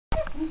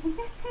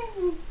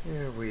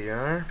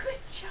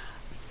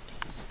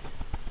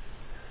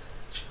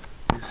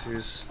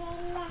this is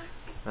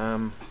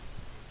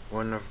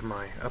one of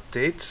my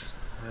updates.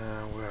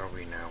 Where are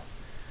we now?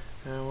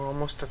 We're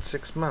almost at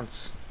 6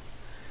 months.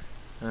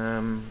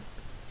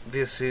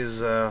 This is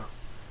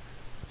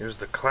there's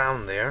the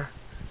clown there,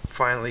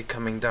 finally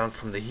coming down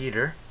from the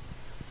heater,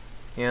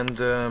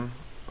 and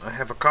I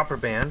have a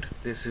copperband.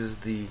 This is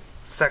the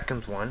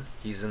second one.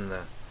 He's in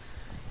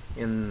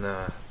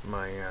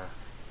my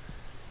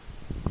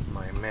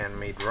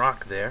man-made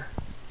rock there.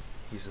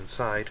 He's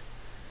inside,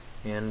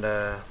 and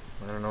I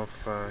don't know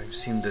if you've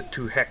seen the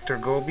 2 hectare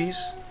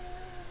gobies,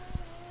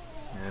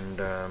 and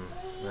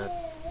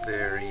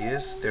there he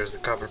is. There's the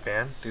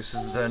copperband. This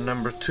is the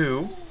number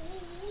 2,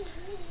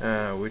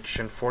 which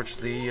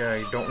unfortunately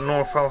I don't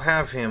know if I'll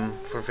have him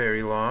for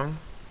very long.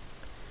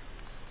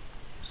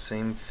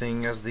 Same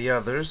thing as the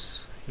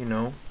others, you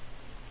know,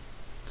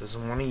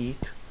 doesn't want to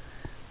eat.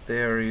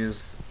 There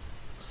is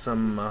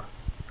some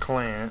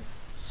clam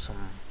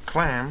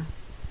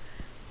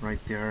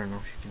right there. I don't know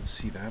if you can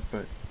see that,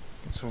 but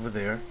it's over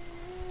there.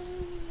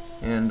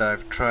 And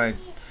I've tried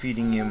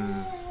feeding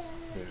him.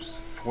 There's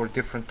 4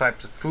 different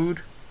types of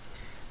food: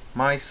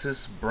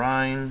 mysis,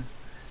 brine,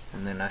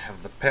 and then I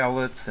have the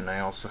pellets, and I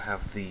also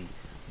have the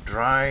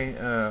dry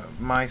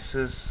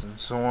mysis, and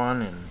so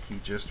on, and he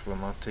just will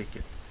not take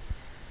it.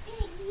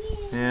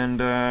 And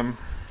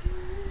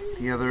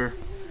the other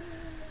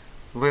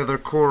leather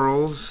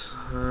corals,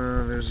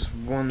 there's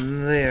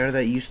one there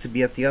that used to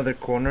be at the other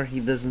corner. He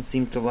doesn't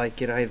seem to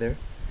like it either.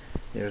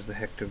 There's the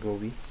hector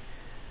goby.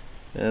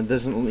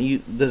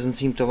 Doesn't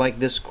seem to like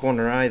this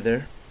corner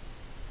either.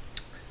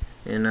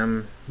 And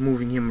I'm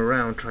moving him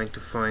around trying to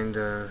find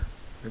a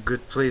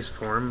good place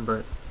for him,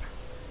 but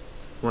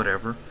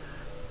whatever.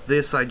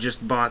 This, I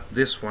just bought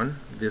this one,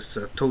 this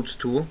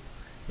toadstool,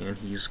 and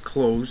he's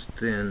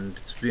closed, and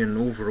it's been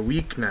over a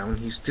week now and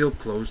he's still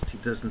closed. He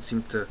doesn't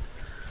seem to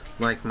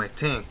like my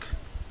tank.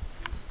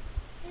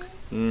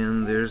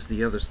 And there's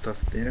the other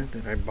stuff there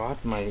that I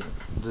bought,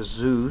 the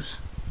zoos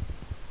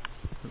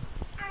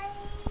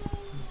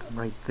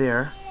right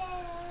there.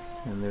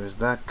 And there's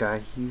that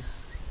guy.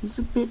 He's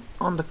a bit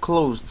on the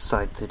closed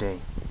side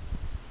today,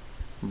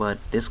 but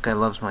this guy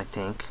loves my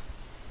tank,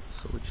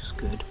 so which is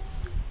good.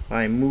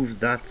 I moved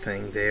that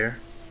thing there.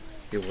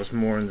 It was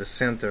more in the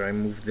center. I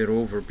moved it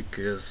over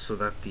because so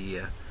that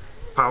the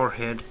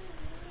powerhead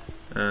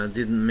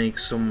didn't make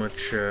so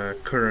much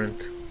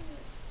current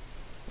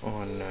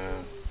on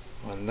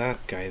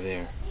that guy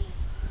there.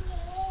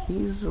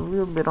 He's a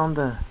little bit on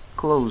the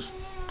closed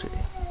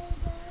today.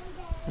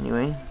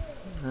 Anyway,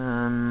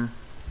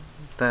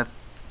 that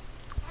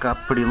got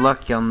pretty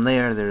lucky on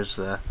there. There's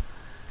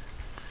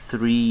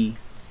 3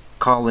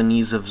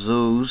 colonies of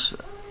zoos,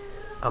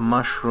 a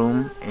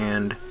mushroom,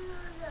 and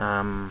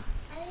I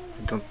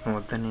don't know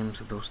what the names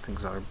of those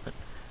things are, but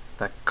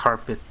that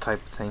carpet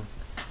type thing.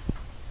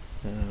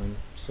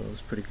 So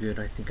it's pretty good.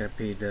 I think I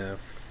paid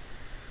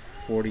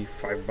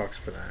 $45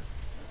 for that.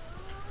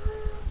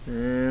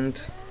 And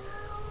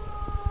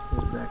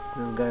there's that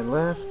little guy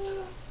left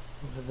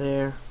over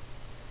there.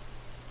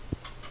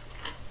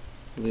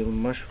 Little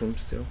mushroom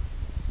still.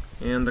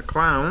 And the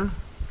clown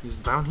is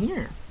down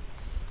here.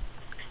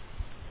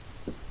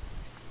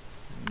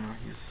 Now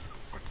he's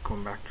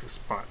going back to his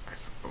spot, I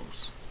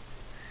suppose.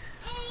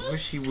 I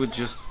wish he would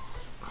just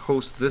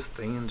host this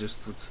thing and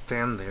just would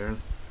stand there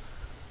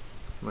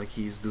like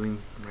he's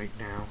doing right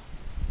now.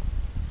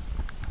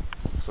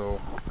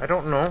 So I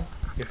don't know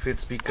if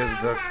it's because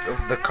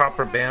of the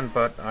copperband,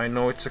 but I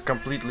know it's a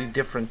completely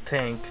different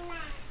tank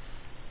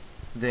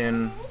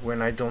than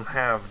when I don't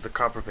have the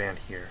copperband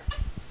here.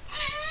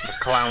 The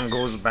clown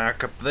goes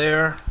back up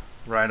there,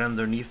 right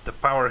underneath the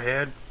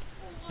powerhead,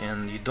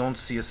 and you don't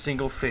see a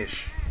single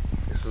fish.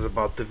 This is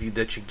about the view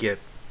that you get.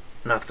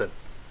 Nothing.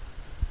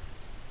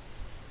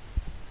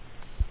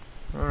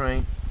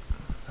 Alright,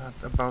 that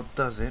about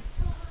does it.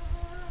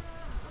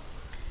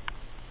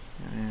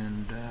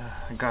 And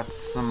I got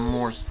some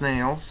more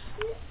snails.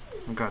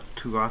 I got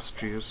 2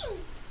 ostriches,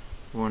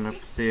 one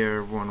up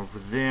there, one over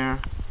there.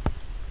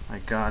 I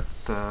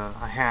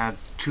had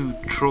 2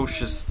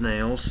 atrocious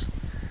snails.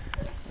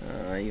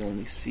 I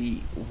only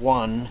see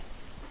one.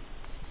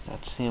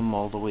 That's him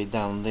all the way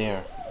down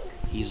there.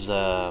 He's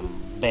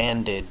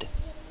banded.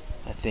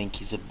 I think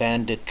he's a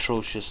banded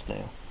atrocious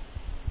snail.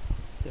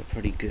 They're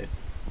pretty good.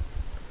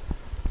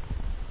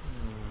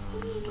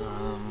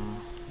 And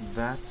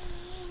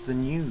that's the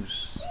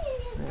news.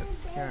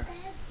 Here.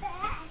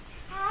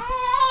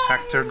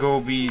 Hector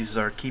gobies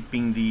are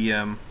keeping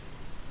the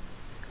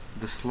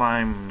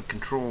slime in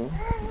control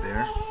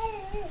there.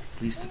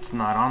 At least it's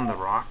not on the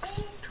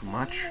rocks too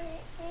much.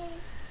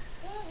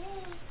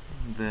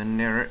 The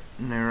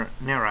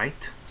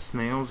nerite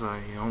snails, I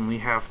only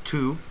have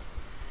 2.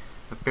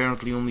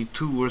 Apparently only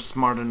 2 were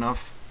smart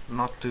enough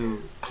not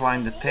to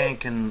climb the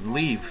tank and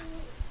leave.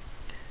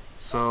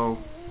 So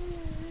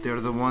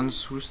they're the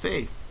ones who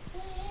stay.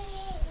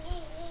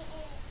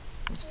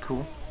 That's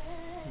cool.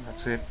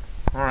 That's it.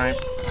 Alright.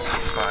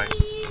 Bye.